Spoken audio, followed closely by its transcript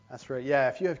That's right. Yeah,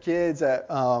 if you have kids that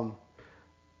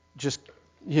just,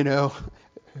 you know,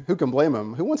 who can blame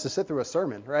them? Who wants to sit through a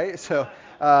sermon, right? So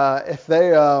if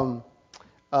they are,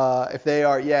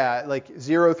 yeah, like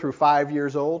 0 through 5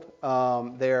 years old,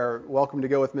 they are welcome to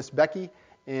go with Miss Becky,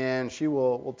 and she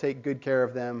will take good care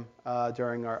of them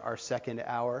during our second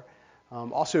hour.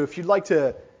 Also, if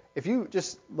you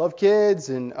just love kids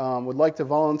and would like to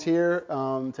volunteer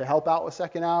to help out with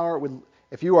second hour,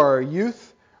 if you are a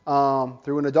youth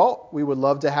through an adult, we would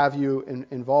love to have you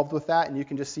involved with that, and you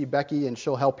can just see Becky, and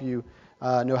she'll help you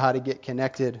know how to get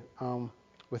connected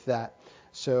with that.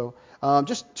 So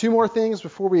just two more things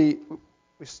before we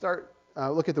start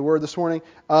look at the Word this morning.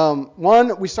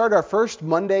 One, we started our first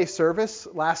Monday service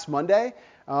last Monday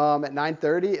at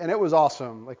 9:30, and it was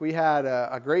awesome. Like, we had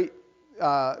a great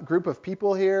group of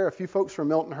people here. A few folks from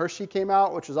Milton Hershey came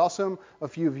out, which was awesome. A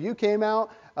few of you came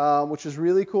out, which is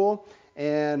really cool.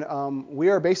 And we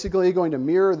are basically going to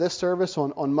mirror this service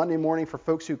on Monday morning for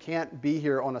folks who can't be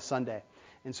here on a Sunday.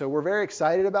 And so we're very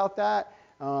excited about that,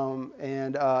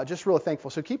 and just really thankful.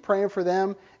 So keep praying for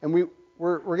them, and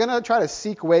we're going to try to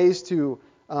seek ways to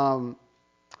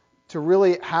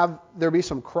really have there be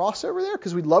some crossover there,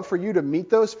 because we'd love for you to meet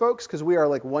those folks, because we are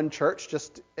like one church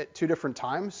just at two different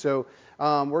times. So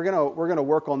we're gonna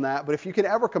work on that. But if you can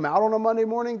ever come out on a Monday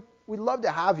morning, we'd love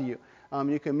to have you.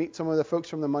 You can meet some of the folks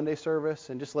from the Monday service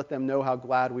and just let them know how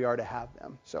glad we are to have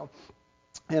them. So,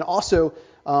 and also,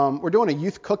 we're doing a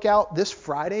youth cookout this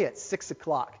Friday at 6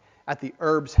 o'clock at the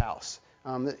Herbs House.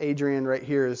 Adrian right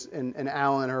here and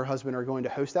Alan, her husband, are going to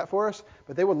host that for us.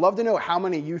 But they would love to know how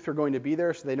many youth are going to be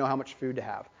there so they know how much food to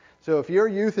have. So if your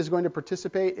youth is going to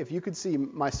participate, if you could see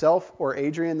myself or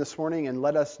Adrian this morning and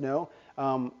let us know,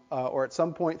 or at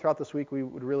some point throughout this week, we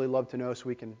would really love to know so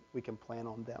we can plan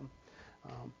on them.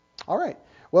 All right.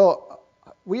 Well,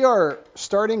 we are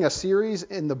starting a series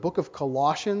in the book of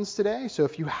Colossians today. So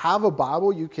if you have a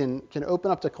Bible, you can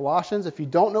open up to Colossians. If you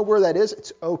don't know where that is,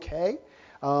 it's okay.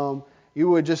 You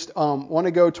would just want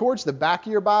to go towards the back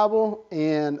of your Bible,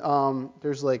 and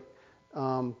there's like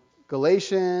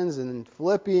Galatians and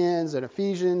Philippians and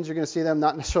Ephesians. You're going to see them,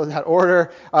 not necessarily in that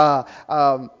order.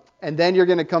 And then you're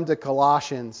going to come to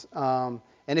Colossians. And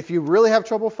if you really have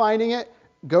trouble finding it,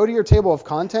 go to your table of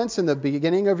contents in the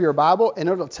beginning of your Bible, and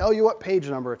it'll tell you what page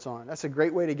number it's on. That's a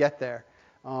great way to get there.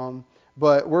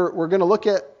 But we're going to look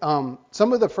at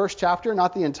some of the first chapter,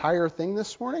 not the entire thing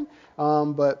this morning,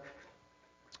 but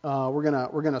we're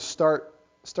gonna start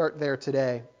there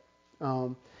today.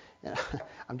 I'm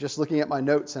just looking at my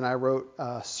notes, and I wrote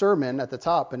sermon at the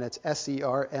top, and it's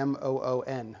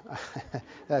SERMOON.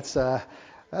 That's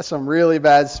some really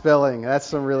bad spelling.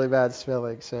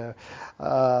 So,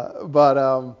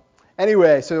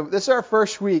 anyway, so this is our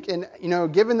first week, and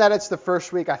given that it's the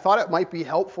first week, I thought it might be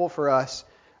helpful for us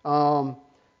to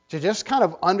just kind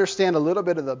of understand a little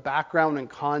bit of the background and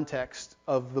context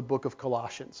of the book of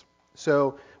Colossians.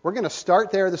 So we're going to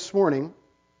start there this morning,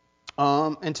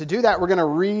 and to do that, we're going to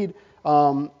read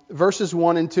verses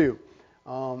 1 and 2.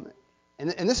 And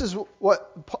this is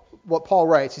what Paul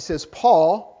writes. He says,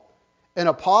 "Paul, an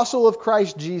apostle of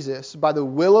Christ Jesus, by the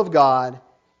will of God,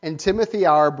 and Timothy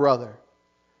our brother,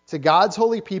 to God's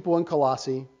holy people in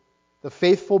Colossae, the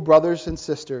faithful brothers and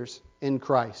sisters in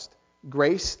Christ,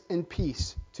 grace and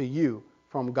peace to you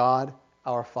from God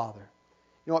our Father."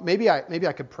 You know what? Maybe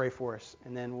I could pray for us,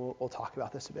 and then we'll talk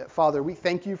about this a bit. Father, we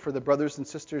thank you for the brothers and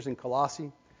sisters in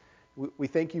Colossae. We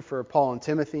thank you for Paul and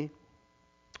Timothy.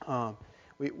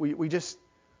 We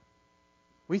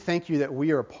thank you that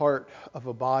we are a part of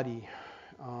a body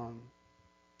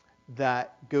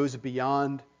that goes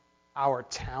beyond our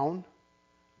town,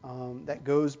 that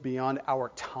goes beyond our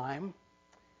time,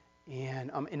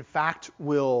 and in fact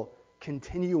will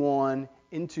continue on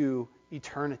into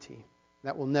eternity.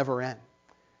 That will never end.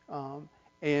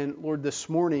 And Lord, this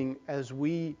morning, as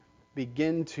we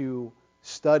begin to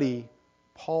study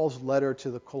Paul's letter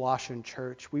to the Colossian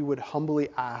church, we would humbly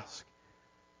ask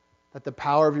that the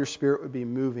power of your Spirit would be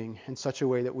moving in such a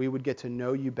way that we would get to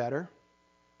know you better,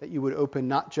 that you would open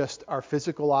not just our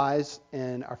physical eyes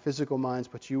and our physical minds,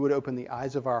 but you would open the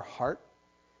eyes of our heart,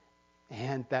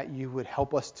 and that you would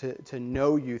help us to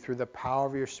know you through the power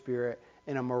of your Spirit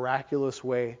in a miraculous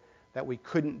way that we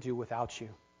couldn't do without you.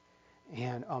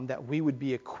 And that we would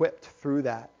be equipped through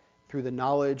that, through the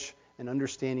knowledge and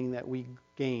understanding that we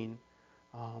gain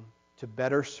to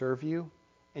better serve you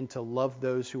and to love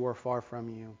those who are far from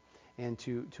you, and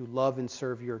to love and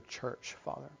serve your church,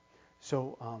 Father.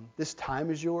 So this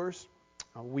time is yours.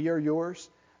 We are yours.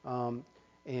 And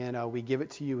we give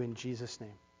it to you in Jesus'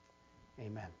 name.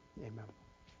 Amen. Amen.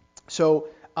 So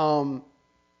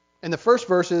in the first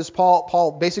verses,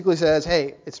 Paul basically says,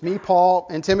 hey, it's me, Paul,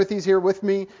 and Timothy's here with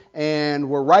me, and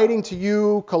we're writing to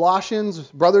you, Colossians,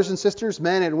 brothers and sisters,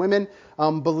 men and women,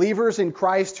 believers in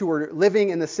Christ who are living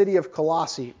in the city of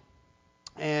Colossae.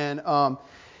 And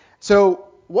so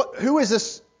who is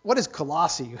this? What is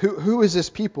Colossae? Who is this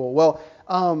people? Well,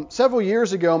 several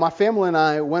years ago, my family and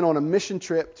I went on a mission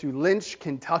trip to Lynch,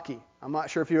 Kentucky. I'm not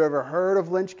sure if you've ever heard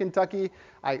of Lynch, Kentucky.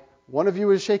 One of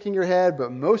you is shaking your head,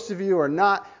 but most of you are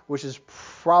not, which is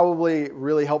probably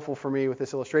really helpful for me with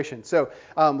this illustration. So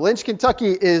Lynch,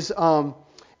 Kentucky it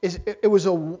was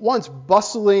a once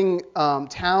bustling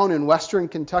town in western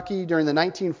Kentucky during the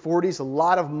 1940s. A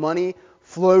lot of money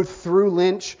flowed through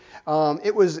Lynch.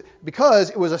 It was because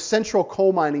it was a central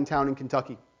coal mining town in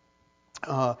Kentucky.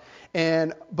 But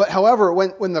however,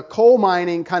 when the coal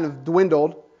mining kind of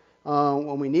dwindled,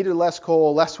 when we needed less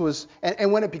coal, less was,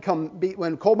 and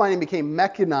when coal mining became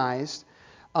mechanized,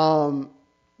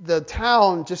 the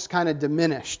town just kind of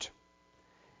diminished.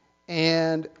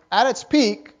 And at its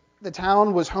peak, the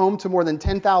town was home to more than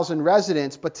 10,000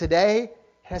 residents, but today it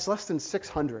has less than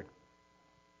 600.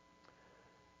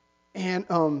 And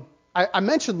I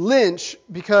mentioned Lynch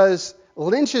because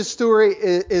Lynch's story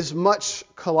is much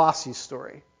Colossi's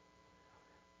story.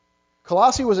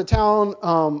 Colossae was a town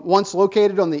once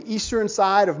located on the eastern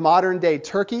side of modern-day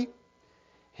Turkey.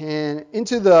 And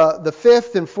into the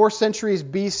 5th and 4th centuries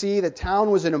BC, the town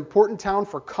was an important town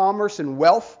for commerce and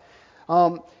wealth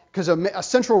because a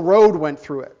central road went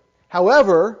through it.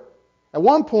 However, at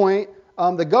one point,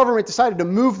 the government decided to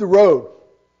move the road.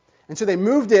 And so they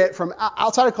moved it from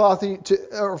outside of Colossae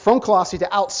from Colossae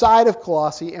to outside of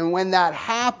Colossae. And when that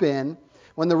happened,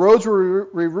 when the roads were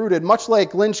rerouted, much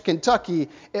like Lynch, Kentucky,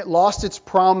 it lost its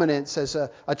prominence as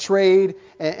a trade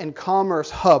and commerce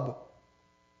hub.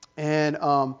 And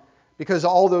because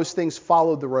all those things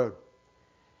followed the road.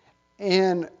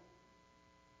 And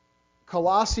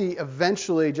Colossae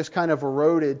eventually just kind of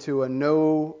eroded to a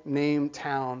no-name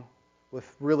town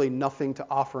with really nothing to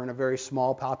offer and a very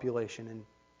small population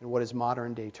in what is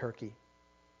modern-day Turkey.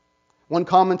 One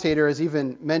commentator has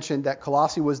even mentioned that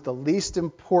Colossae was the least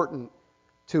important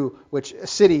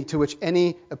city to which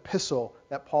any epistle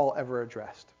that Paul ever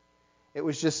addressed. It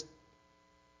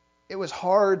was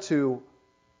hard to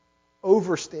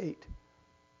overstate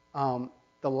the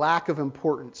lack of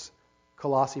importance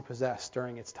Colossae possessed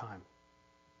during its time.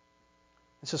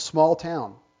 It's a small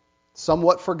town,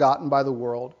 somewhat forgotten by the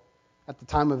world at the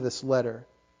time of this letter.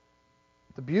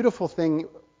 The beautiful thing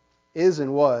is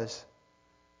and was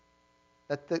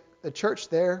that the church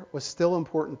there was still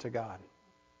important to God.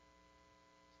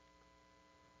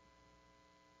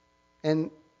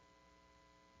 And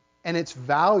its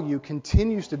value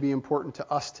continues to be important to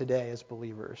us today as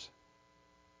believers.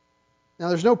 Now,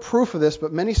 there's no proof of this,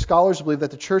 but many scholars believe that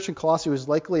the church in Colossae was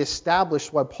likely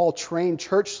established while Paul trained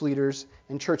church leaders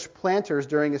and church planters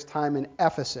during his time in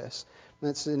Ephesus.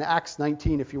 That's in Acts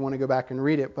 19 if you want to go back and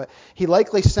read it. But he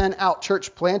likely sent out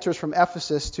church planters from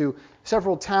Ephesus to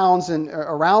several towns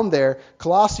around there,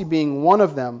 Colossae being one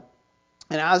of them.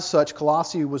 And as such,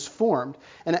 Colossae was formed.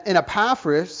 And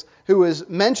Epaphras, who is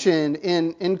mentioned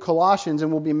in Colossians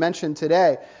and will be mentioned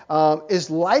today, is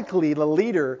likely the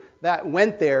leader that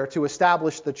went there to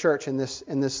establish the church in this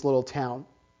little town.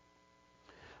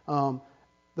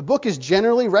 The book is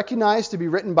generally recognized to be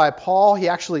written by Paul. He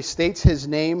actually states his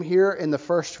name here in the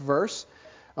first verse.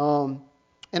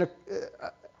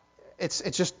 It's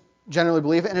just generally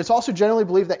believed. And it's also generally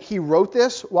believed that he wrote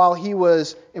this while he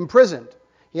was imprisoned.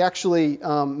 He actually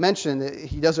mentioned that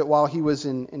he does it while he was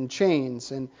in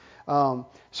chains. And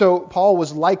so Paul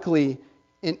was likely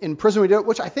in prison,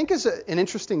 which I think is an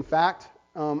interesting fact.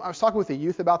 I was talking with the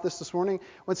youth about this morning.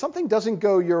 When something doesn't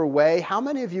go your way, how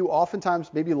many of you oftentimes,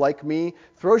 maybe like me,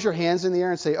 throws your hands in the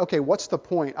air and say, okay, what's the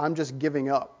point? I'm just giving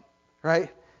up, right?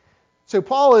 So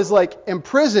Paul is like in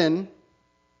prison,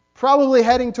 probably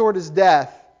heading toward his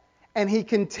death, and he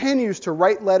continues to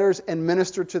write letters and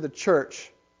minister to the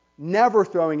church, never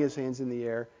throwing his hands in the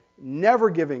air, never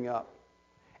giving up.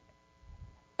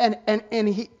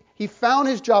 And he found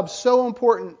his job so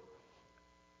important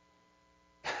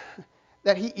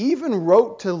that he even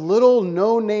wrote to little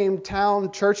no-name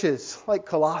town churches like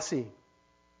Colossae.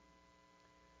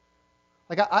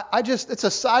 Like it's a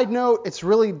side note. It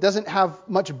really doesn't have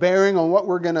much bearing on what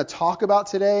we're going to talk about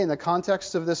today in the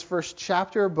context of this first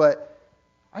chapter, but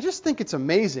I just think it's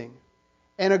amazing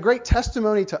and a great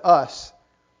testimony to us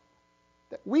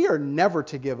that we are never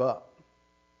to give up.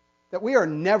 That we are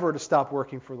never to stop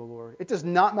working for the Lord. It does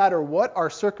not matter what our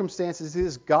circumstances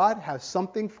is. God has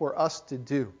something for us to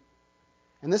do.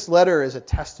 And this letter is a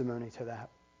testimony to that.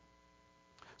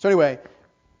 So anyway,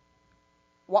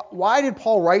 why did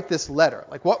Paul write this letter?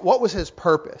 Like, what was his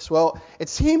purpose? Well, it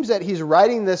seems that he's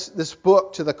writing this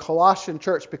book to the Colossian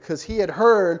church because he had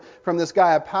heard from this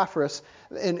guy Epaphras,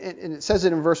 and it says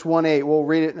it in verse 1:8. We'll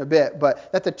read it in a bit,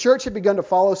 but that the church had begun to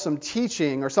follow some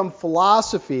teaching or some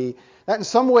philosophy that in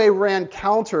some way ran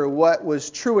counter what was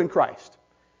true in Christ.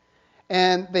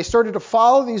 And they started to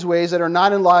follow these ways that are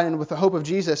not in line with the hope of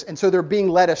Jesus, and so they're being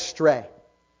led astray.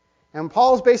 And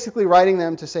Paul's basically writing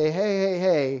them to say,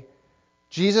 hey,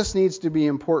 Jesus needs to be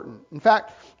important. In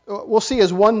fact, we'll see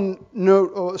as one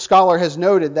scholar has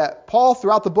noted that Paul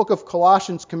throughout the book of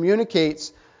Colossians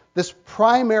communicates this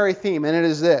primary theme, and it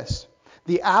is this: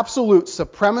 the absolute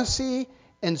supremacy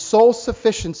and sole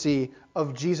sufficiency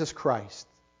of Jesus Christ.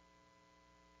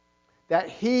 That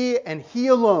He and He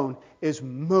alone is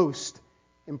most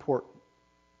important.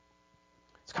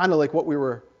 It's kind of like what we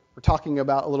were talking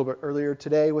about a little bit earlier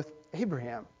today with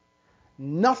Abraham.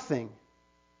 Nothing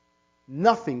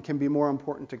can be more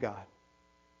important to God.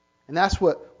 And that's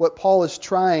what Paul is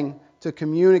trying to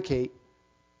communicate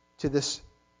to this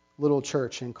little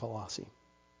church in Colossae.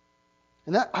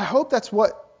 And I hope that's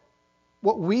what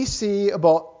we see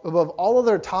above all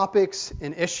other topics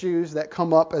and issues that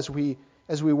come up as we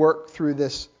work through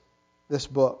this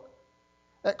book.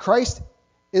 That Christ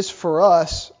is for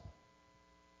us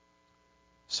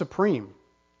supreme.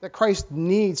 That Christ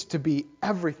needs to be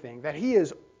everything. That He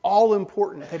is all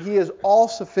important. That He is all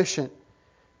sufficient.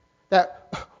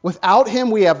 That without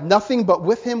Him we have nothing, but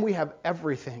with Him we have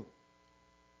everything.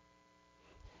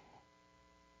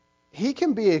 He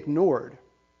can be ignored.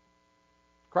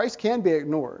 Christ can be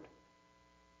ignored.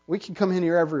 We can come in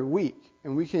here every week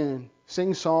and we can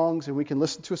sing songs and we can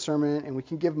listen to a sermon and we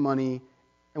can give money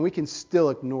and we can still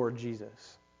ignore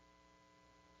Jesus.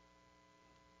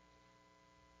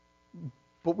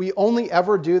 But we only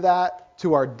ever do that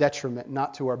to our detriment,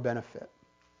 not to our benefit.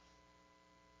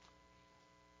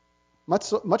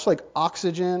 Much like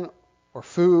oxygen or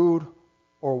food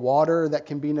or water that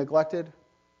can be neglected,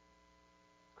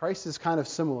 Christ is kind of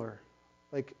similar.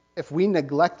 Like, if we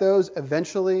neglect those,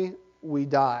 eventually we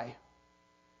die.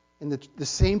 And the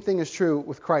same thing is true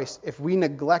with Christ. If we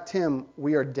neglect Him,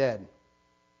 we are dead.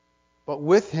 But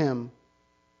with Him,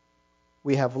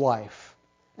 we have life.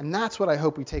 And that's what I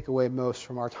hope we take away most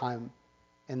from our time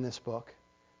in this book.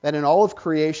 That in all of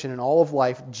creation and all of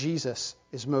life, Jesus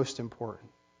is most important.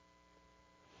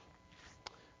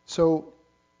 So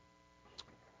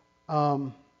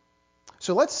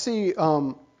let's see.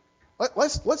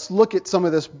 Let's look at some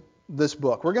of this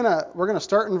book. We're gonna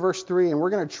start in verse 3, and we're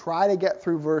gonna try to get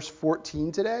through verse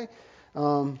 14 today.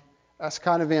 That's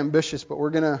kind of ambitious, but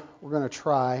we're gonna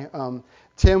try.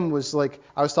 Tim was like,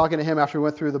 I was talking to him after we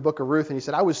went through the book of Ruth, and he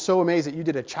said, I was so amazed that you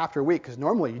did a chapter a week, because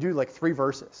normally you do like 3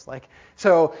 verses.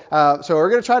 So we're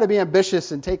going to try to be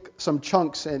ambitious and take some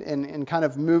chunks and kind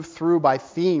of move through by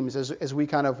themes as we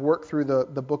kind of work through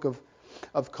the book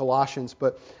of Colossians.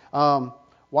 But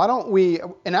why don't we,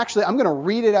 and actually I'm going to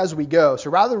read it as we go.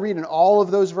 So rather than reading all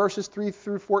of those verses 3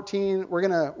 through 14, we're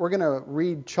going to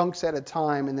read chunks at a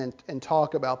time and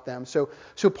talk about them. So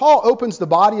Paul opens the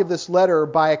body of this letter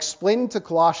by explaining to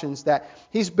Colossians that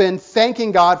he's been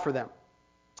thanking God for them.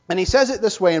 And he says it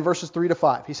this way in verses 3 to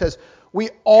 5. He says, "We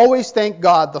always thank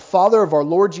God, the Father of our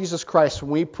Lord Jesus Christ,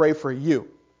 when we pray for you,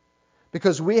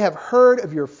 because we have heard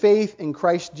of your faith in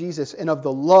Christ Jesus and of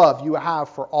the love you have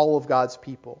for all of God's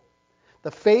people. The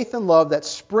faith and love that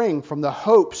spring from the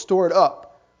hope stored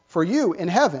up for you in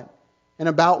heaven, and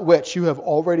about which you have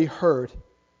already heard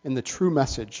in the true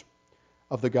message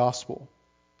of the gospel."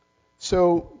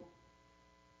 So,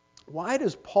 why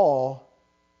does Paul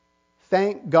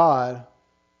thank God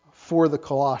for the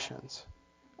Colossians?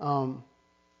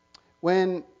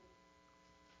 When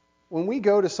we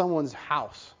go to someone's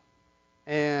house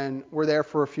and we're there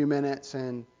for a few minutes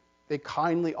and they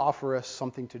kindly offer us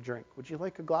something to drink. Would you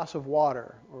like a glass of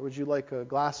water? Or would you like a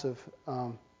glass of,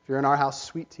 if you're in our house,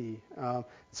 sweet tea?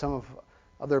 Some of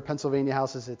other Pennsylvania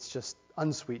houses, it's just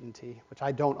unsweetened tea, which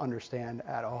I don't understand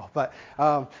at all. But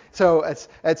so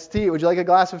it's tea. Would you like a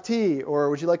glass of tea? Or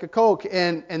would you like a Coke?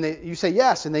 And you say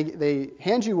yes, and they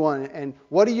hand you one. And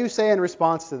what do you say in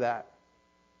response to that?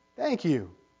 Thank you.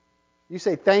 You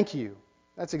say thank you.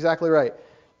 That's exactly right.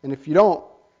 And if you don't,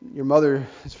 your mother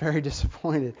is very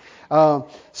disappointed.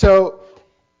 So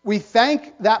we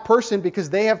thank that person because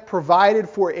they have provided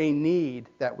for a need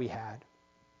that we had.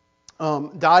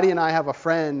 Dottie and I have a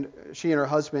friend. She and her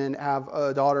husband have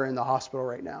a daughter in the hospital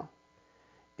right now.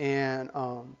 And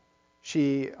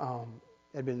she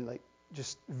had been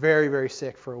just very, very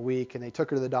sick for a week. And they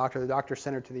took her to the doctor. The doctor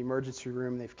sent her to the emergency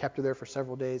room. They've kept her there for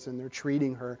several days, and they're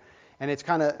treating her. And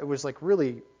it was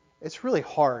really it's really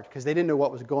hard because they didn't know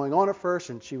what was going on at first,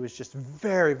 and she was just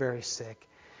very, very sick.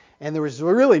 And there was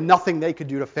really nothing they could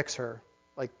do to fix her,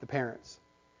 like the parents.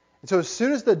 And so as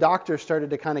soon as the doctor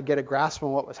started to kind of get a grasp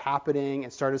on what was happening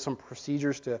and started some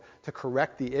procedures to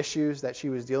correct the issues that she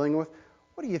was dealing with,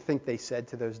 what do you think they said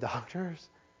to those doctors?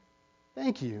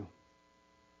 Thank you.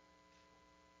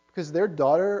 Because their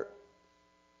daughter,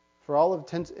 for all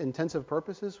intensive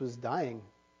purposes, was dying.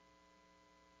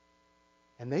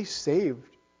 And they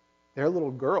saved their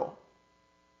little girl.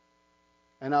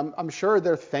 And I'm sure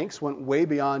their thanks went way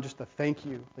beyond just a thank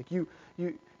you. Like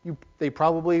they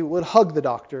probably would hug the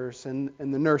doctors and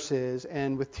the nurses,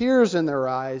 and with tears in their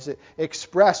eyes,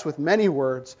 express with many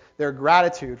words their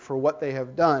gratitude for what they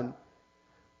have done.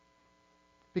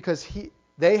 Because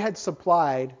they had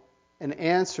supplied an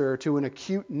answer to an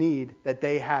acute need that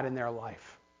they had in their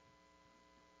life.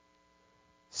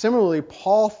 Similarly,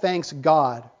 Paul thanks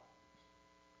God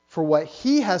for what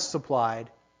he has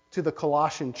supplied to the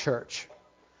Colossian church.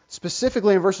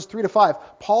 Specifically in verses 3 to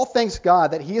 5, Paul thanks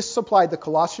God that he has supplied the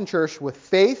Colossian church with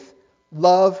faith,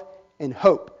 love, and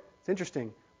hope. It's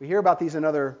interesting. We hear about these in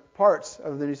other parts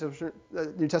of the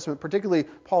New Testament, particularly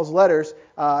Paul's letters,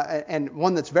 and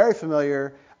one that's very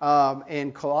familiar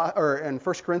in 1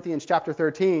 Corinthians chapter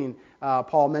 13.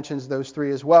 Paul mentions those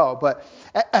three as well. But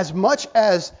as much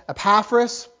as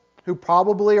Epaphras, who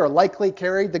probably or likely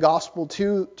carried the gospel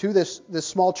to this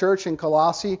small church in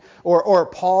Colossae, or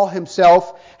Paul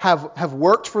himself have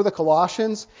worked for the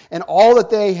Colossians, and all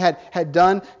that they had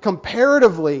done,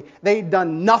 comparatively, they'd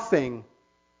done nothing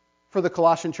for the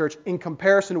Colossian church in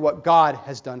comparison to what God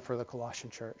has done for the Colossian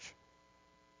church.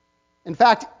 In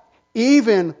fact,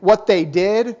 even what they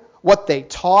did, what they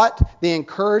taught, the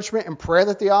encouragement and prayer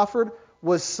that they offered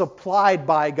was supplied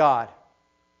by God.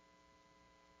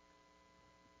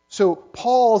 So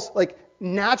Paul's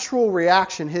natural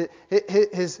reaction,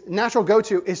 his natural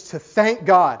go-to is to thank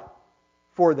God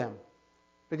for them.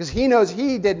 Because he knows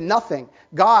he did nothing.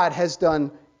 God has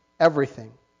done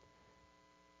everything.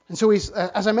 And so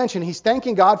as I mentioned, he's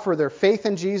thanking God for their faith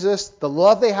in Jesus, the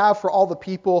love they have for all the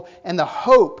people, and the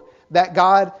hope that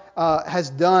God has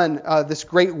done this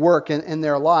great work in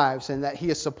their lives, and that he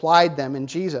has supplied them in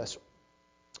Jesus.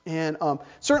 And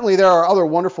certainly there are other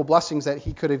wonderful blessings that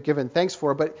he could have given thanks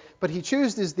for, but he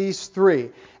chooses these three.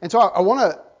 And so I want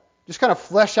to just kind of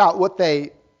flesh out what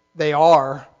they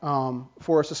are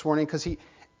for us this morning, because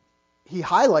he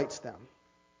highlights them.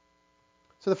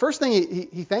 So the first thing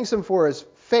he thanks him for is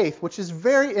faith, which is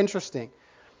very interesting.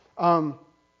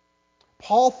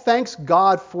 Paul thanks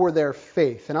God for their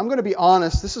faith. And I'm going to be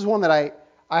honest, this is one that I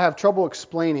have trouble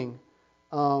explaining.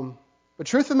 But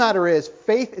truth of the matter is,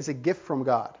 faith is a gift from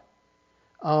God.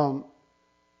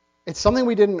 It's something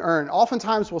we didn't earn.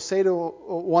 Oftentimes we'll say to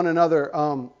one another,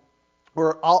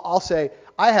 or I'll say,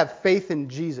 I have faith in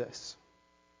Jesus,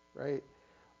 right?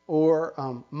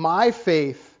 Or my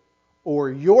faith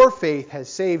or your faith has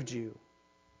saved you.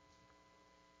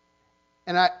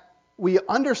 And we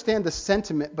understand the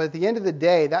sentiment, but at the end of the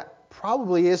day, that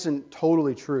probably isn't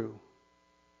totally true.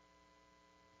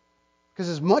 Because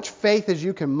as much faith as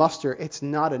you can muster, it's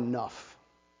not enough.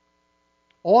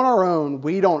 On our own,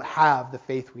 we don't have the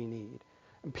faith we need.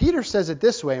 And Peter says it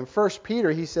this way. In 1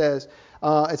 Peter, it says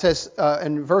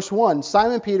in verse 1,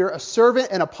 Simon Peter, a servant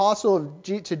and apostle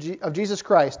of Jesus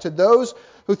Christ, to those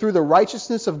who through the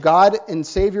righteousness of God and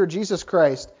Savior Jesus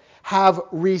Christ have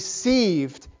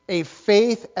received a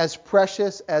faith as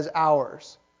precious as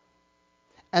ours.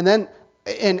 And then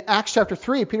in Acts chapter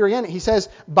 3, Peter again, he says,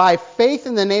 by faith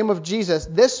in the name of Jesus,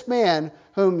 this man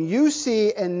whom you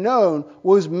see and know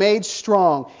was made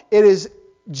strong. It is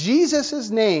Jesus'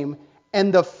 name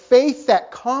and the faith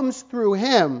that comes through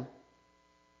him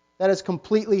that has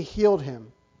completely healed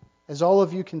him, as all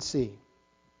of you can see.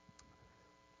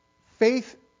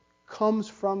 Faith comes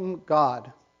from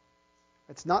God.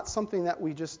 It's not something that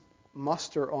we just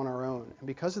muster on our own. And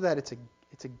because of that, it's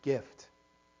a gift.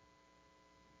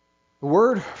 The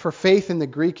word for faith in the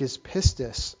Greek is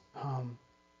pistis,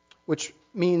 which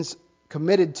means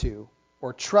committed to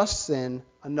or trusts in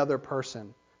another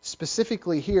person.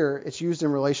 Specifically here, it's used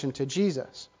in relation to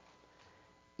Jesus.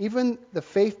 Even the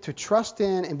faith to trust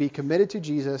in and be committed to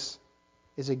Jesus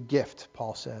is a gift,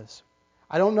 Paul says.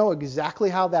 I don't know exactly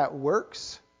how that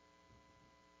works,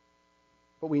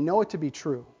 but we know it to be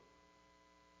true.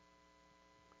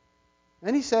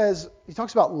 Then he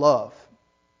talks about love.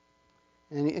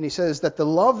 And he says that the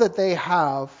love that they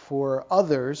have for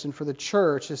others and for the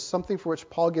church is something for which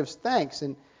Paul gives thanks.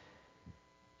 And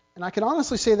I can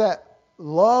honestly say that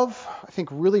love, I think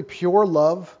really pure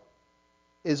love,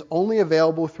 is only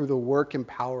available through the work and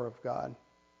power of God.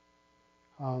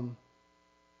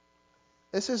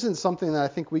 this isn't something that I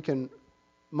think we can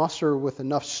muster with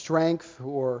enough strength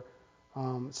or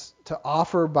to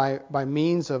offer by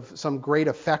means of some great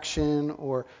affection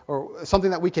or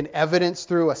something that we can evidence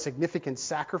through a significant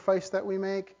sacrifice that we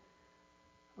make.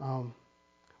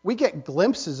 We get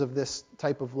glimpses of this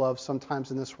type of love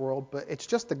sometimes in this world, but it's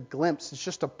just a glimpse. It's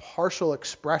just a partial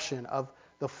expression of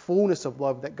the fullness of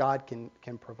love that God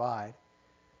can provide.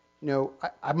 You know,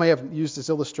 I may have used this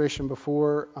illustration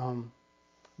before,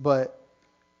 but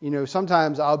you know,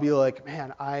 sometimes I'll be like,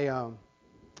 man, I'm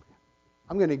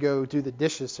going to go do the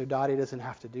dishes so Dottie doesn't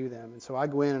have to do them. And so I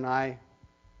go in and I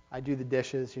do the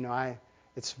dishes. You know,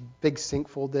 it's big sink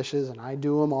full dishes, and I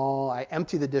do them all. I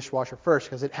empty the dishwasher first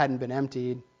because it hadn't been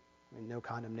emptied. I mean, no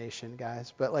condemnation,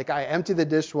 guys. But like, I empty the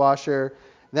dishwasher.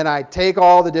 Then I take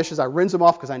all the dishes. I rinse them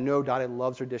off because I know Dottie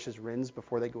loves her dishes rinsed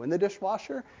before they go in the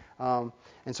dishwasher. And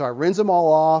so I rinse them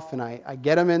all off, and I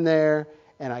get them in there,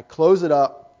 and I close it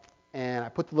up. And I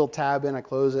put the little tab in, I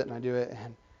close it, and I do it,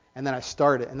 and then I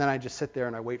start it. And then I just sit there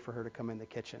and I wait for her to come in the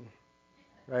kitchen,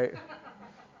 right?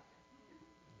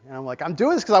 And I'm like, I'm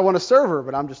doing this because I want to serve her,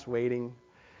 but I'm just waiting.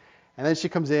 And then she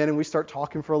comes in, and we start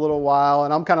talking for a little while,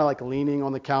 and I'm kind of like leaning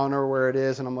on the counter where it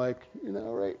is, and I'm like, you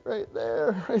know, right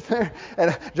there,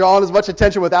 and drawing as much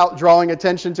attention without drawing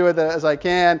attention to it as I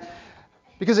can.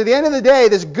 Because at the end of the day,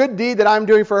 this good deed that I'm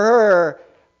doing for her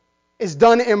is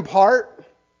done in part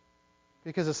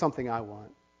because of something I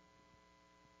want.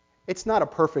 It's not a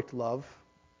perfect love.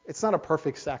 It's not a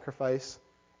perfect sacrifice.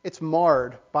 It's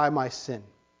marred by my sin.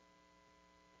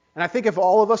 And I think if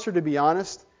all of us are to be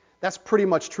honest, that's pretty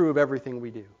much true of everything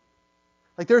we do.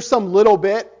 Like, there's some little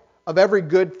bit of every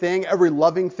good thing, every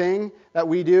loving thing that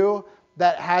we do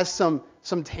that has some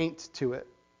taint to it.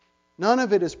 None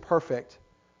of it is perfect.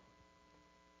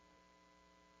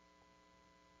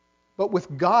 But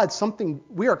with God,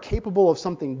 we are capable of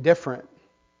something different.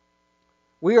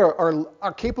 We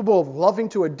are capable of loving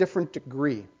to a different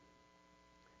degree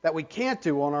that we can't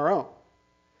do on our own.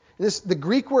 The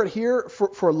Greek word here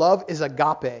for love is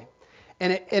agape.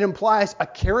 And it implies a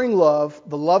caring love,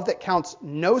 the love that counts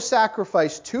no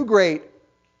sacrifice too great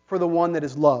for the one that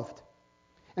is loved.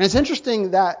 And it's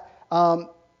interesting that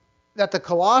the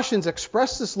Colossians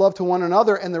express this love to one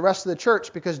another and the rest of the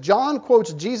church, because John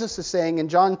quotes Jesus as saying in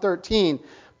John 13,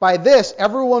 "By this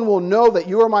everyone will know that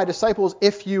you are my disciples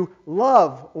if you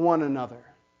love one another."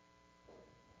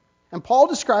 And Paul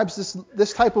describes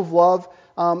this type of love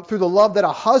through the love that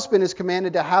a husband is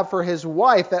commanded to have for his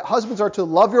wife, that husbands are to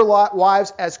love your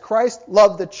wives as Christ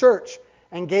loved the church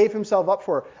and gave himself up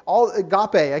for her. All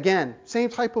agape, again, same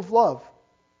type of love.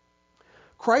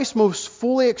 Christ most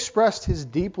fully expressed his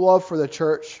deep love for the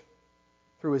church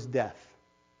through his death.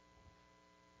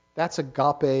 That's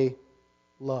agape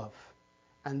love.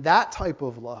 And that type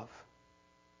of love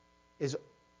is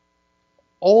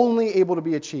only able to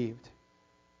be achieved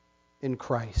in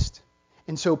Christ.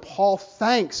 And so Paul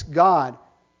thanks God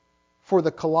for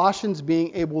the Colossians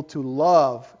being able to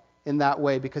love in that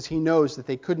way, because he knows that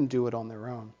they couldn't do it on their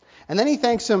own. And then he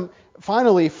thanks him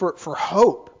finally for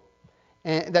hope,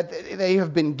 and that they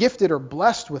have been gifted or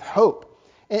blessed with hope.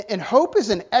 And hope is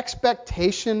an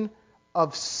expectation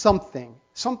of something.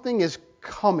 Something is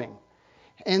coming.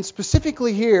 And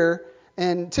specifically here,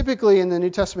 and typically in the New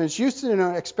Testament, it's used in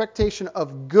an expectation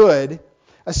of good,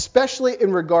 especially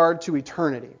in regard to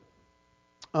eternity.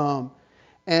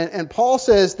 And Paul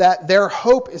says that their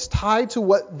hope is tied to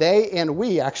what they, and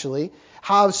we actually,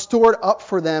 have stored up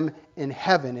for them in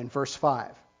heaven in verse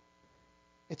 5.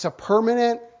 It's a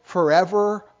permanent,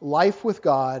 forever life with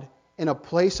God in a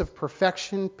place of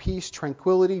perfection, peace,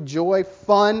 tranquility, joy,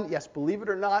 fun. Yes, believe it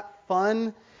or not,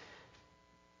 fun.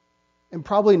 And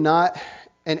probably not,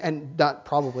 and not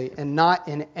probably, and not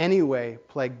in any way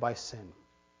plagued by sin.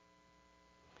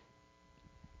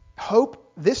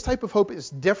 Hope, this type of hope is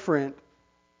different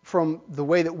from the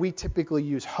way that we typically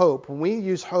use hope. When we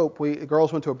use hope, the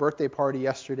girls went to a birthday party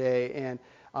yesterday, and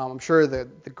I'm sure the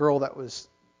girl that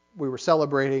we were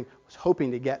celebrating was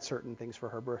hoping to get certain things for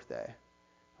her birthday.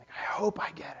 Like, I hope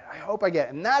I get it. I hope I get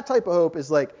it. And that type of hope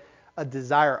is like a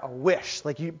desire, a wish.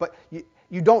 But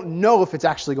you don't know if it's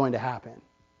actually going to happen.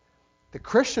 The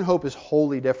Christian hope is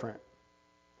wholly different.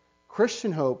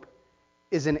 Christian hope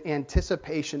is an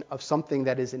anticipation of something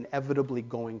that is inevitably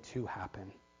going to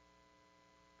happen.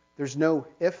 There's no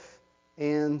ifs,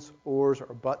 ands, ors,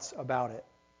 or buts about it.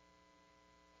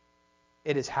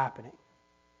 It is happening.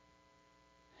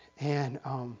 And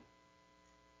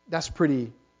that's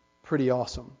pretty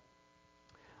awesome.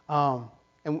 And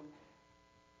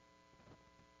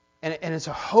And it's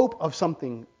a hope of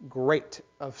something great,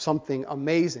 of something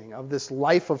amazing, of this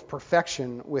life of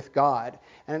perfection with God.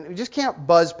 And we just can't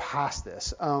buzz past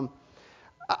this.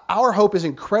 Our hope is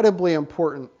incredibly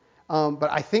important, but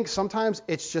I think sometimes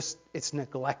it's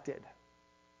neglected,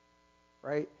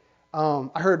 right?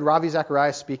 I heard Ravi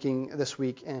Zacharias speaking this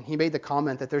week, and he made the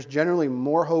comment that there's generally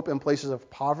more hope in places of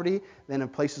poverty than in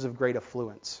places of great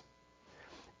affluence.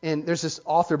 And there's this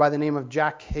author by the name of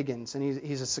Jack Higgins, and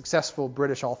he's a successful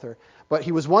British author. But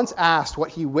he was once asked what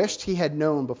he wished he had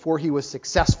known before he was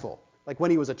successful, like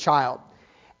when he was a child,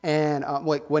 and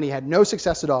like when he had no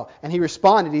success at all. And he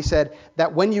responded, he said,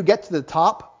 that when you get to the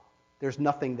top, there's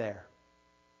nothing there.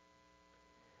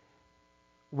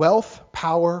 Wealth,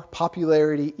 power,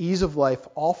 popularity, ease of life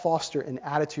all foster an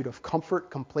attitude of comfort,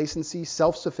 complacency,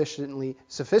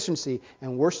 self-sufficiency,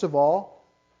 and worst of all,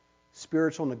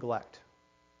 spiritual neglect.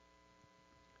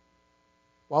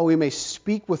 While we may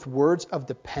speak with words of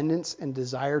dependence and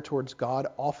desire towards God,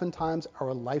 oftentimes our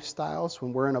lifestyles,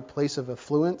 when we're in a place of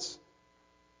affluence,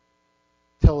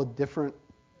 tell a different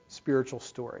spiritual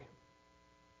story.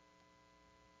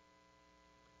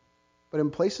 But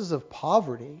in places of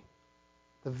poverty,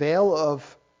 the veil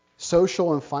of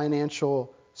social and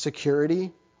financial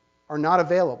security are not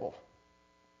available.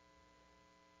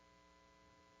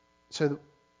 So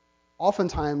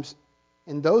oftentimes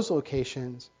in those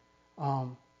locations,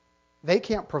 they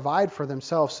can't provide for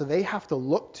themselves, so they have to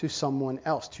look to someone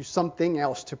else, to something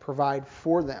else to provide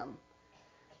for them.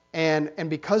 And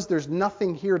because there's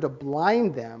nothing here to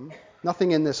blind them,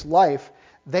 nothing in this life,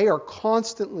 they are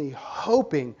constantly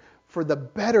hoping for the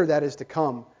better that is to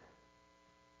come.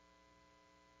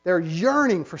 They're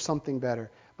yearning for something better.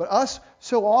 But us,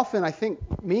 so often, I think,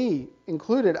 me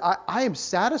included, I am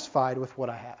satisfied with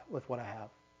what I have.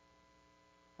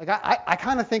 Like I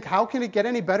kind of think, how can it get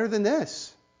any better than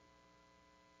this?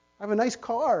 I have a nice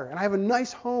car, and I have a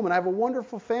nice home, and I have a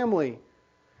wonderful family,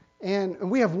 and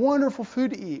we have wonderful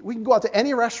food to eat. We can go out to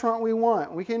any restaurant we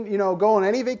want. We can, go on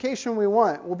any vacation we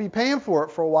want. We'll be paying for it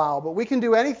for a while, but we can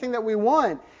do anything that we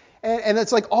want, and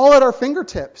it's like all at our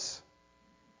fingertips.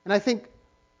 And I think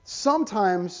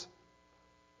sometimes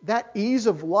that ease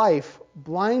of life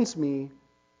blinds me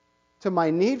to my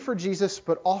need for Jesus,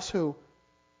 but also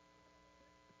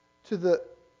to the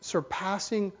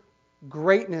surpassing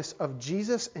greatness of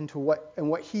Jesus and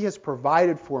what He has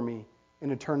provided for me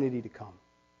in eternity to come.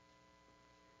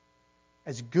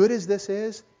 As good as this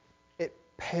is, it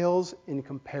pales in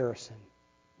comparison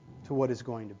to what is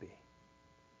going to be.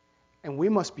 And we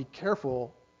must be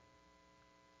careful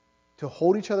to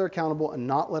hold each other accountable and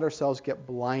not let ourselves get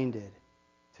blinded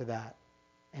to that,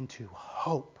 and to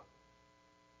hope,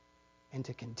 and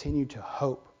to continue to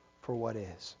hope for what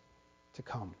is to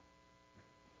come.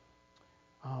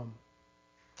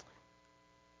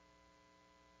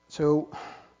 So,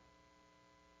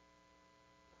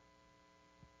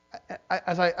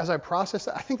 as I process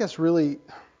that, I think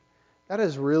that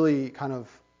is really kind of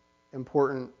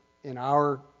important in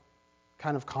our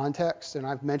kind of context. And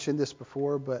I've mentioned this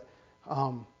before, but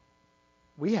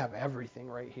we have everything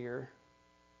right here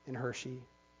in Hershey.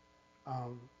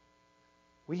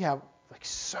 We have like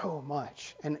so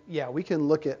much. And yeah, we can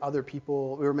look at other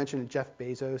people. We were mentioning Jeff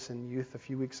Bezos in youth a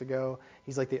few weeks ago.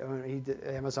 He's like the owner. He did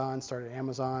Amazon, started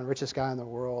Amazon, richest guy in the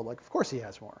world. Like, of course he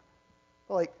has more.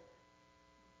 But like,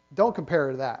 don't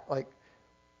compare to that. Like,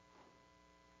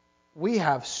 we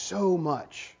have so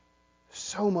much.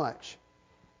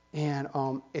 And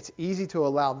it's easy to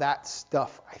allow that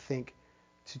stuff, I think,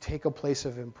 to take a place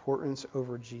of importance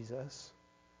over Jesus.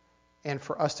 And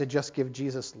for us to just give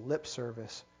Jesus lip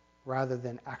service rather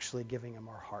than actually giving Him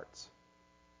our hearts.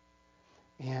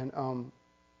 And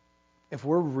if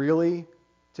we're really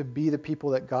to be the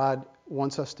people that God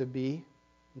wants us to be,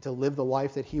 and to live the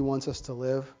life that He wants us to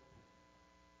live,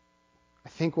 I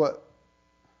think what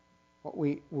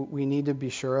we need to be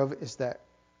sure of is that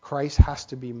Christ has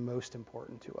to be most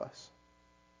important to us.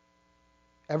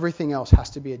 Everything else has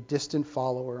to be a distant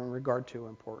follower in regard to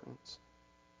importance.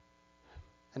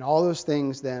 And all those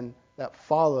things then that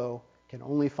follow can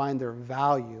only find their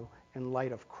value in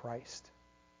light of Christ.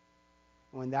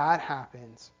 When that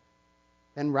happens,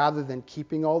 then rather than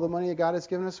keeping all the money that God has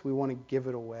given us, we want to give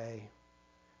it away.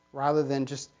 Rather than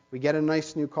just, we get a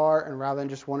nice new car, and rather than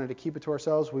just wanting to keep it to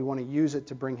ourselves, we want to use it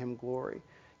to bring Him glory.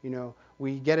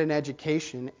 We get an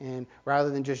education, and rather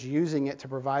than just using it to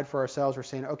provide for ourselves, we're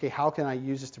saying, okay, how can I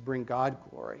use this to bring God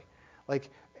glory? Like,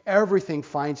 everything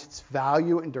finds its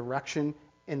value and direction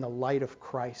in the light of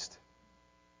Christ.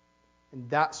 And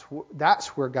that's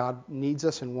where God needs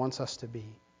us and wants us to be.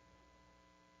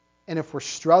 And if we're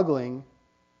struggling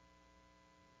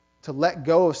to let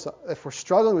go of, if we're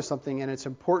struggling with something and its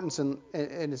importance and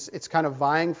it's kind of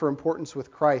vying for importance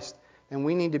with Christ, then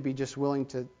we need to be just willing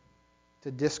to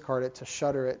discard it, to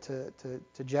shudder it,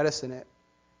 to jettison it,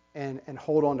 and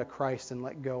hold on to Christ and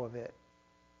let go of it.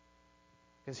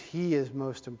 Because He is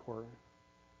most important.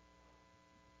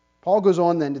 Paul goes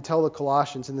on then to tell the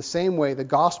Colossians, in the same way, the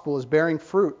gospel is bearing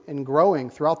fruit and growing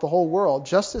throughout the whole world,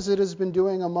 just as it has been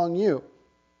doing among you,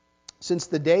 since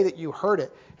the day that you heard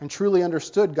it and truly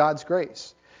understood God's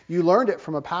grace. You learned it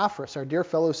from Epaphras, our dear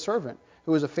fellow servant,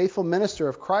 who was a faithful minister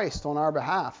of Christ on our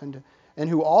behalf, and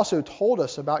who also told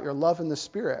us about your love in the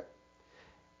Spirit.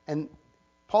 And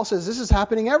Paul says this is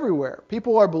happening everywhere.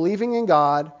 People are believing in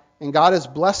God, and God is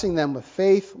blessing them with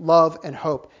faith, love, and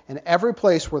hope. And every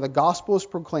place where the gospel is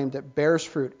proclaimed, it bears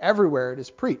fruit. Everywhere it is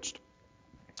preached.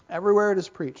 Everywhere it is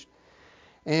preached.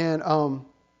 And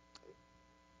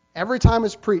every time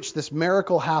it's preached, this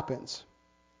miracle happens.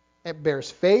 It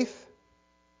bears faith,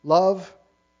 love,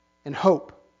 and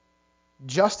hope.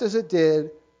 Just as it did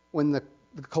when the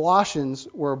Colossians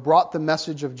were brought the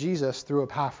message of Jesus through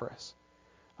Epaphras.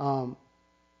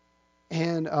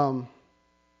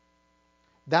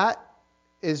 That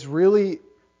is really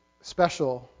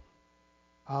special,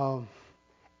 and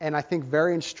I think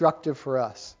very instructive for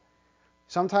us.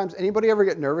 Sometimes, anybody ever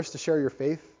get nervous to share your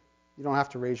faith? You don't have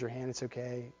to raise your hand, it's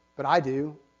okay. But I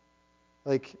do.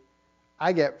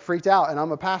 I get freaked out, and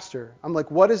I'm a pastor. I'm like,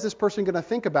 what is this person going to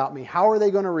think about me? How are they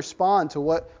going to respond to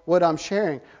what I'm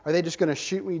sharing? Are they just going to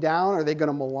shoot me down? Are they going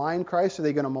to malign Christ? Are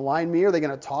they going to malign me? Are they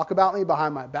going to talk about me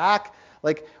behind my back?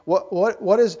 Are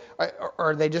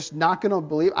they just not going to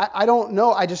believe? I don't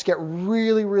know. I just get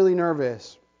really, really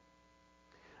nervous.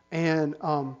 And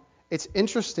it's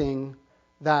interesting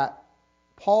that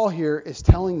Paul here is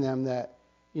telling them that,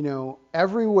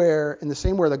 everywhere, in the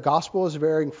same way the gospel is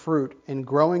bearing fruit and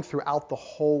growing throughout the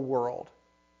whole world.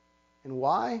 And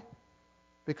why?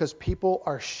 Because people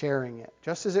are sharing it.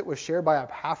 Just as it was shared by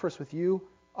Epaphras with you,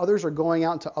 others are going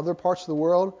out into other parts of the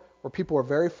world where people are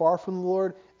very far from the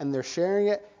Lord, and they're sharing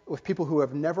it with people who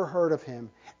have never heard of Him.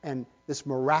 And this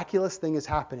miraculous thing is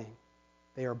happening.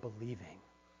 They are believing.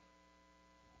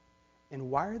 And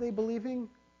why are they believing?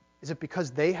 Is it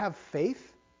because they have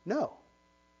faith? No.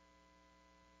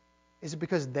 Is it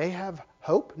because they have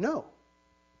hope? No.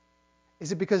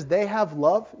 Is it because they have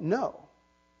love? No.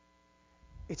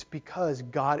 It's because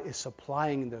God is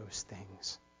supplying those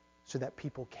things so that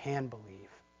people can believe.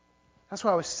 That's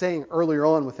what I was saying earlier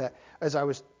on with that, as I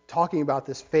was talking about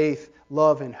this faith,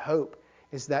 love, and hope,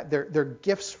 is that they're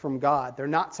gifts from God. They're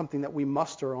not something that we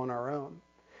muster on our own.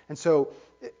 And so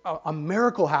a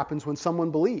miracle happens when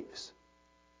someone believes.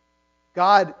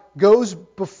 God goes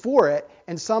before it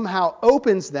and somehow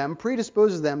opens them,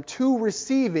 predisposes them to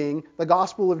receiving the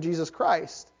gospel of Jesus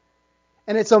Christ.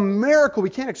 And it's a miracle. We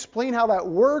can't explain how that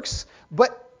works,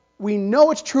 but we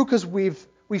know it's true because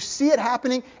we see it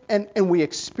happening and we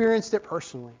experienced it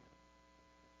personally.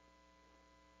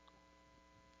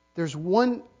 There's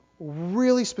one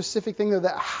really specific thing, though,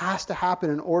 that has to happen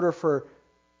in order for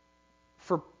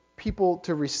people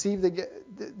to receive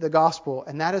the gospel,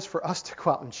 and that is for us to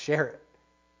go out and share it.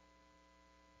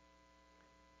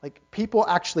 People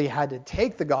actually had to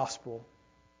take the gospel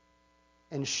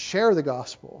and share the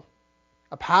gospel.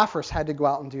 Epaphras had to go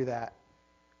out and do that.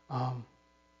 And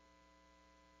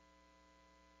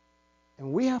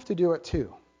we have to do it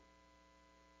too.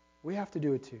 We have to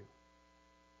do it too.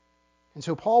 And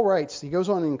so Paul writes, he goes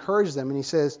on and encourages them, and he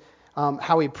says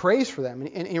how he prays for them.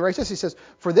 And he writes this, he says,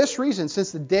 "For this reason,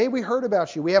 since the day we heard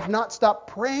about you, we have not stopped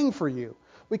praying for you.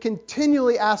 We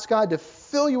continually ask God to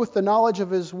fill you with the knowledge of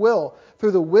His will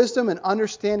through the wisdom and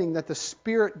understanding that the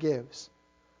Spirit gives."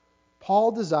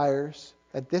 Paul desires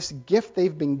that this gift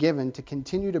they've been given to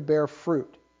continue to bear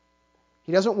fruit.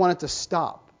 He doesn't want it to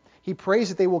stop. He prays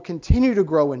that they will continue to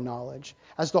grow in knowledge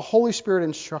as the Holy Spirit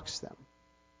instructs them.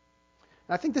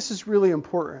 And I think this is really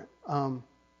important.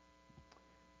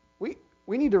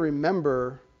 We need to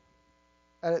remember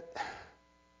that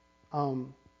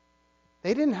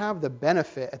they didn't have the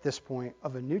benefit at this point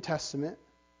of a New Testament.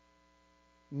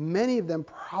 Many of them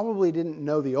probably didn't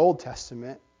know the Old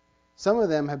Testament. Some of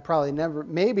them had probably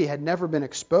never been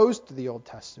exposed to the Old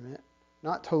Testament.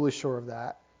 Not totally sure of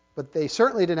that. But they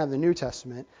certainly didn't have the New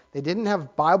Testament. They didn't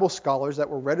have Bible scholars that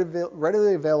were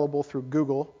readily available through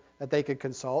Google that they could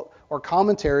consult, or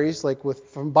commentaries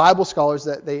from Bible scholars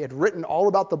that they had written all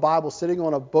about the Bible sitting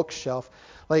on a bookshelf.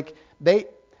 They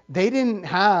didn't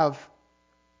have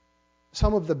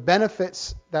some of the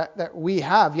benefits that we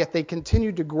have, yet they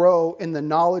continued to grow in the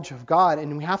knowledge of God.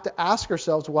 And we have to ask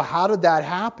ourselves, well, how did that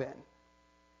happen?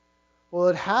 Well,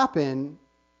 it happened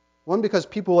One, because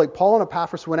people like Paul and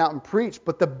Epaphras went out and preached.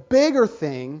 But the bigger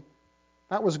thing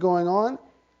that was going on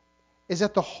is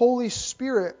that the Holy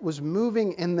Spirit was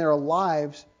moving in their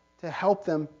lives to help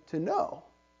them to know.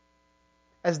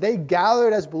 As they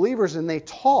gathered as believers and they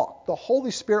talked, the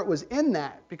Holy Spirit was in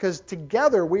that, because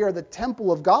together we are the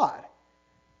temple of God.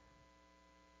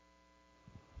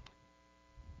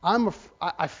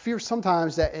 I fear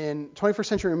sometimes that in 21st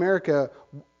century America,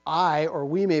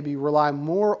 we maybe rely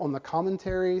more on the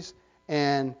commentaries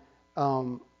and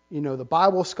the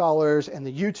Bible scholars and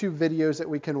the YouTube videos that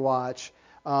we can watch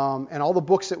and all the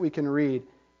books that we can read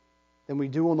than we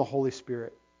do on the Holy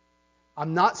Spirit.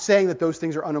 I'm not saying that those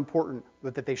things are unimportant,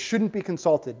 but that they shouldn't be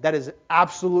consulted. That is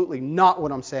absolutely not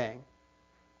what I'm saying.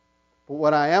 But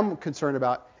what I am concerned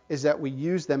about is that we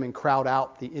use them and crowd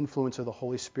out the influence of the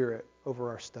Holy Spirit over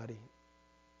our study.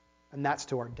 And that's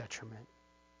to our detriment.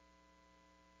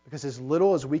 Because as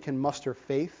little as we can muster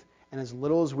faith, and as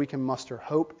little as we can muster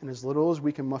hope, and as little as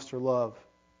we can muster love,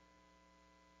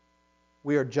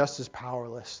 we are just as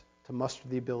powerless to muster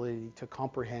the ability to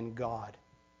comprehend God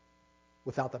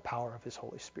without the power of His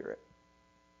Holy Spirit.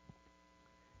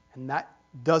 And that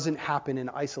doesn't happen in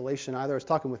isolation either. I was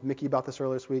talking with Mickey about this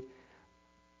earlier this week.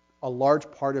 A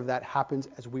large part of that happens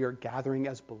as we are gathering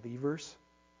as believers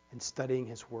and studying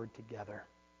His Word together.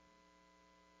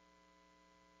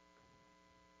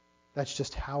 That's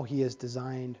just how He has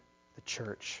designed the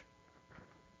church.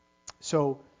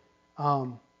 So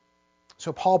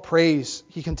Paul prays.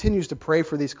 He continues to pray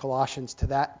for these Colossians to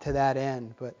that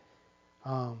end. But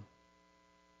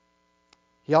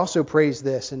he also prays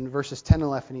this in verses 10 and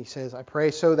 11. He says, "I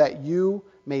pray so that you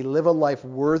may live a life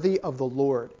worthy of the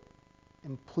Lord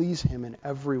and please Him in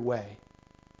every way,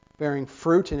 bearing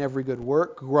fruit in every good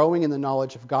work, growing in the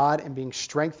knowledge of God, and being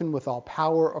strengthened with all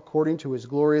power according to His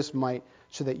glorious might,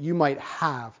 so that you might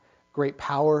have great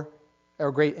power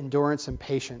or great endurance and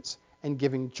patience, and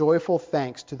giving joyful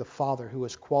thanks to the Father who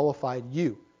has qualified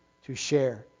you to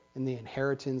share in the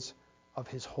inheritance of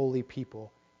His holy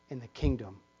people in the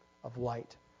kingdom of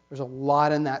light." There's a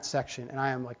lot in that section, and I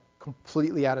am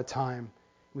completely out of time.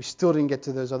 We still didn't get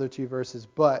to those other two verses,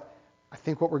 but I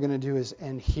think what we're going to do is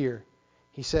end here.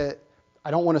 He said,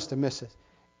 I don't want us to miss it.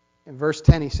 In verse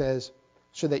 10 he says,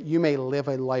 "So that you may live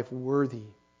a life worthy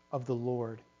of the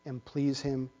Lord and please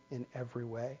Him in every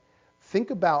way." Think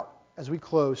about, as we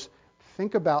close,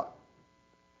 think about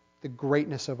the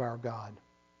greatness of our God.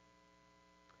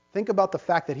 Think about the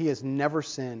fact that He has never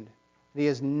sinned, that He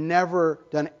has never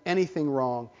done anything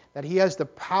wrong, that He has the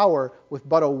power with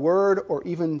but a word or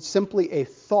even simply a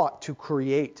thought to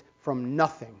create from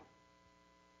nothing.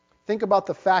 Think about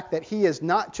the fact that He is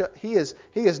not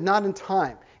in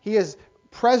time. He is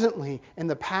presently, in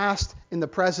the past, in the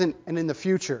present, and in the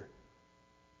future.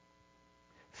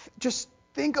 Just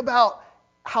think about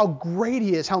how great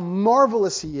He is, how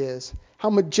marvelous He is, how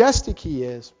majestic He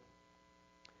is,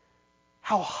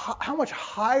 how much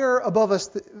higher above us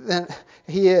than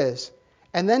He is.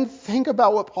 And then think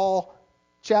about what Paul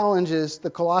challenges the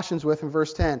Colossians with in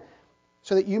verse 10.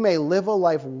 "So that you may live a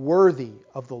life worthy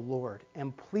of the Lord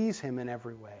and please Him in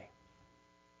every way."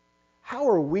 How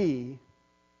are we,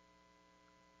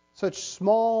 such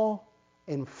small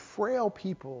and frail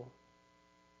people,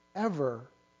 ever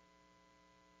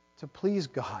to please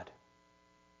God?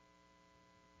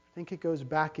 I think it goes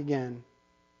back again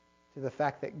to the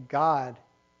fact that God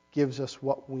gives us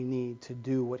what we need to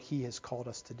do what He has called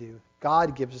us to do.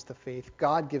 God gives us the faith.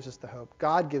 God gives us the hope.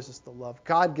 God gives us the love.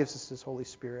 God gives us His Holy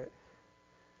Spirit.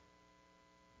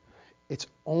 It's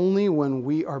only when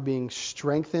we are being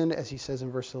strengthened, as he says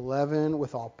in verse 11,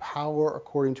 with all power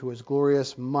according to His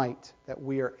glorious might, that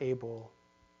we are able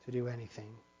to do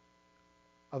anything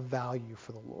of value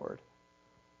for the Lord.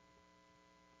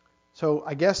 So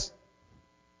I guess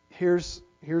here's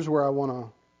where I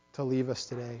want to leave us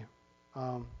today.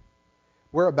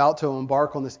 We're about to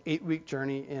embark on this 8-week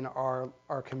journey in our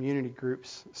community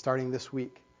groups starting this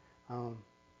week.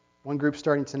 One group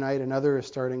starting tonight, another is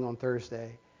starting on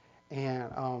Thursday.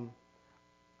 And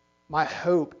my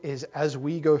hope is as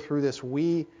we go through this,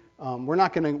 we're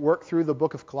not going to work through the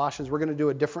book of Colossians. We're going to do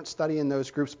a different study in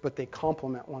those groups, but they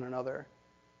complement one another.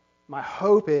 My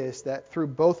hope is that through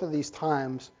both of these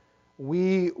times,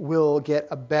 we will get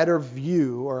a better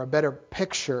view or a better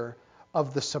picture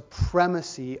of the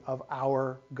supremacy of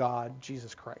our God,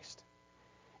 Jesus Christ.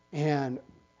 And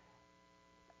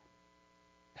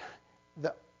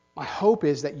my hope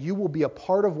is that you will be a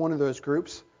part of one of those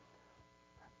groups,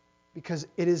 because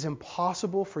it is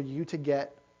impossible for you to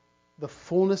get the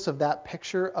fullness of that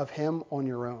picture of Him on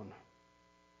your own.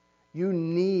 You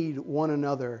need one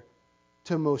another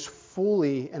to most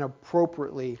fully and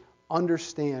appropriately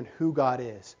understand who God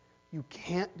is. You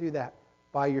can't do that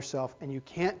by yourself, and you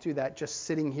can't do that just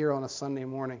sitting here on a Sunday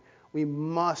morning. We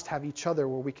must have each other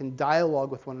where we can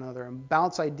dialogue with one another and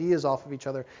bounce ideas off of each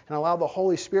other and allow the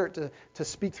Holy Spirit to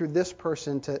speak through this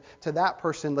person to that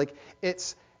person. Like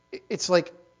it's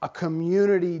like a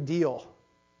community deal.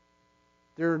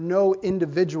 There are no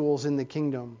individuals in the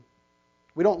kingdom.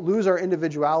 We don't lose our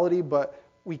individuality, but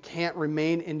we can't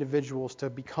remain individuals to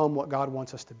become what God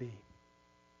wants us to be.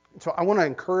 And so I want to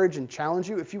encourage and challenge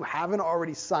you, if you haven't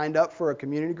already signed up for a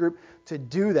community group, to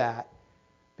do that,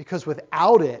 because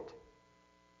without it,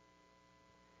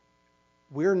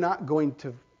 we're not going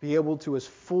to be able to as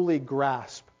fully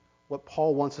grasp what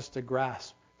Paul wants us to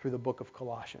grasp through the book of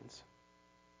Colossians.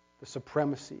 The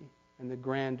supremacy and the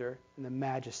grandeur and the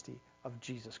majesty of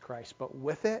Jesus Christ. But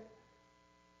with it,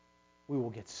 we will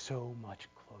get so much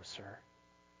closer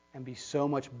and be so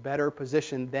much better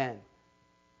positioned then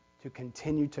to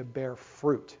continue to bear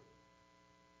fruit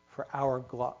for our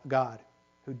God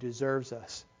who deserves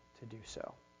us to do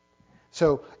so.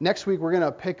 So next week we're going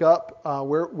to pick up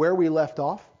where we left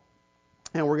off,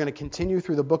 and we're going to continue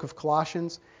through the book of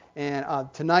Colossians. And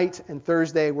tonight and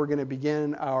Thursday we're going to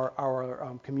begin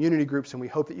our community groups, and we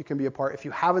hope that you can be a part. If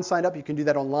you haven't signed up, you can do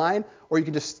that online, or you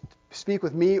can just speak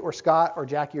with me or Scott or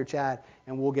Jackie or Chad,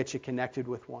 and we'll get you connected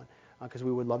with one, because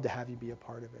we would love to have you be a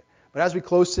part of it. But as we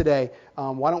close today,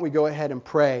 why don't we go ahead and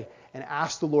pray and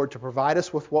ask the Lord to provide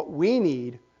us with what we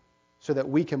need so that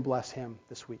we can bless him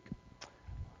this week.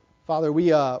 Father,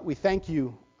 we thank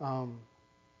you. I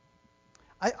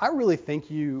really thank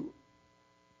you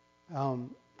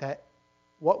that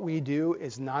what we do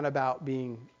is not about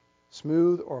being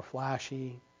smooth or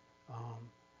flashy,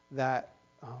 that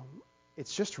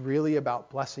it's just really about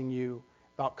blessing you,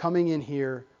 about coming in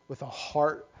here with a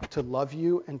heart to love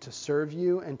you and to serve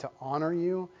you and to honor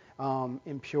you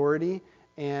in purity,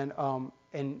 and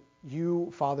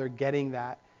you, Father, getting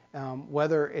that,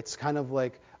 whether it's kind of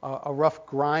like a rough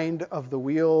grind of the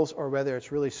wheels or whether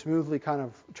it's really smoothly kind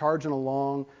of charging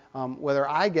along, whether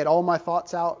I get all my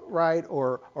thoughts out right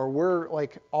or we're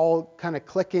like all kind of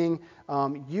clicking,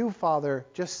 you, Father,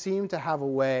 just seem to have a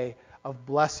way of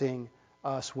blessing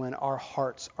us when our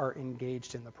hearts are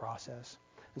engaged in the process.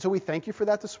 And so we thank you for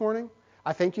that this morning.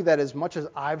 I thank you that as much as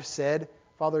I've said,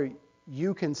 Father,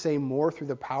 you can say more through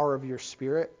the power of your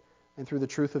Spirit and through the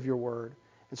truth of your word.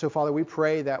 And so, Father, we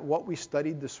pray that what we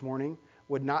studied this morning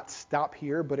would not stop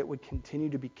here, but it would continue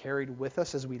to be carried with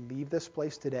us as we leave this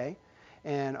place today.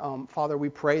 And, Father, we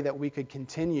pray that we could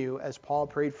continue, as Paul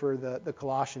prayed for the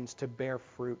Colossians, to bear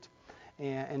fruit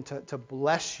and to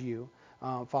bless you,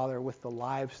 Father, with the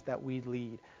lives that we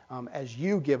lead. As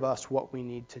you give us what we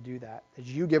need to do that, as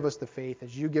you give us the faith,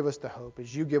 as you give us the hope,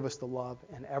 as you give us the love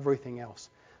and everything else,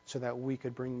 so that we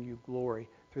could bring you glory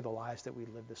through the lives that we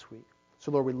live this week.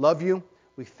 So, Lord, we love you.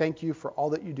 We thank you for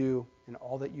all that you do and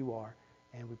all that you are.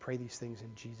 And we pray these things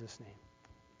in Jesus' name.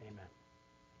 Amen.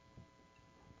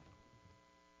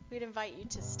 We'd invite you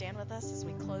to stand with us as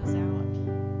we close out.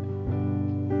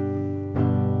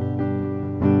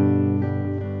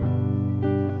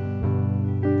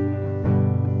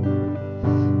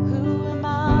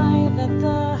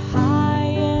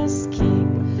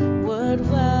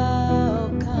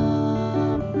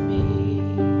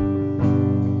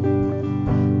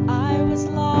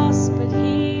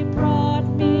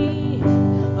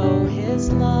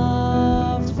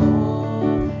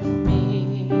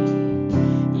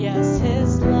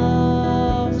 His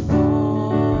love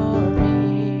for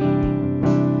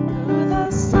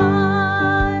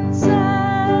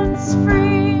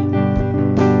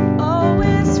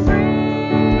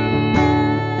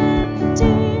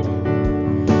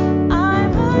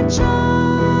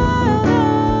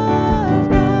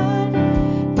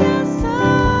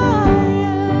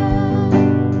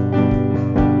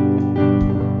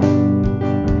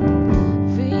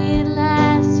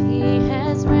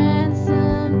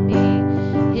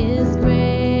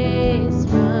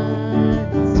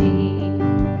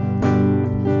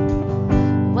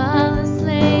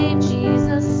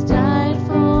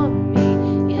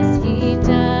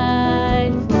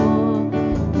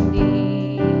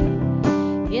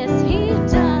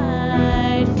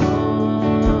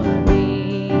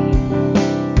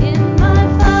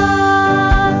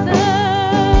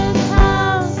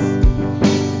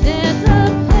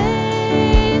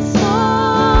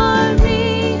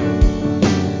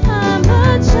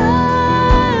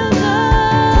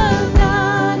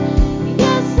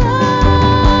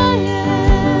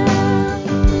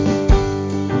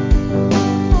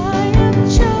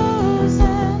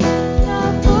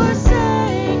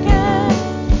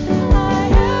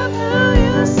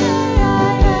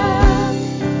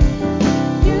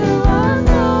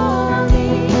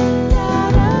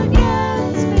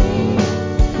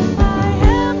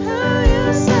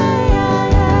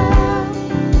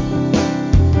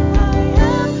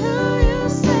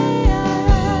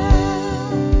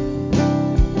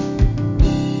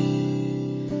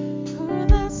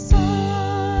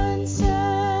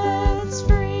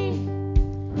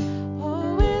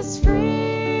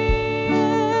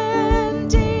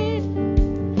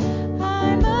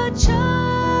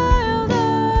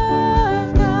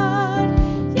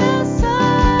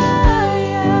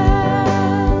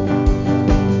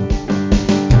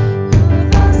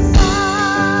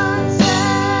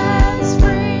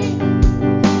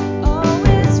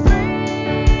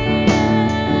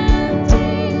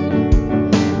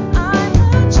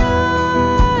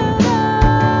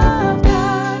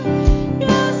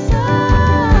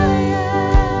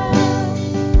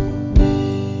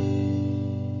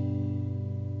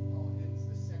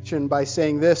by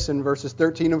saying this in verses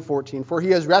 13 and 14. For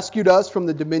he has rescued us from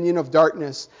the dominion of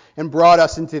darkness and brought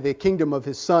us into the kingdom of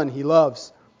his Son he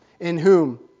loves, in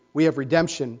whom we have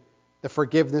redemption, the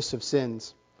forgiveness of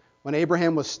sins. When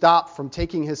Abraham was stopped from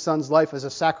taking his son's life as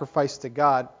a sacrifice to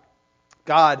God,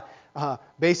 God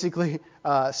basically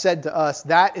said to us,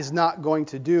 that is not going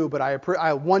to do, but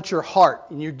I want your heart,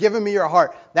 and you're giving me your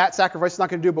heart. That sacrifice is not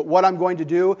going to do, but what I'm going to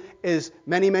do is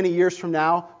many, many years from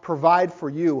now, provide for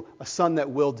you a son that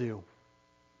will do.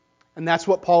 And that's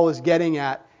what Paul is getting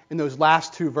at in those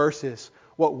last two verses.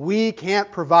 What we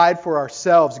can't provide for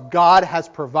ourselves, God has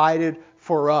provided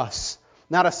for us.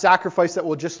 Not a sacrifice that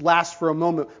will just last for a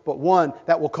moment, but one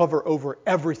that will cover over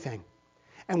everything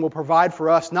and will provide for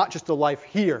us not just a life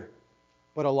here,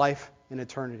 but a life in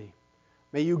eternity.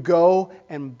 May you go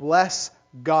and bless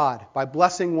God by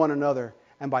blessing one another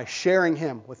and by sharing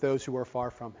Him with those who are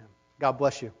far from Him. God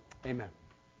bless you. Amen.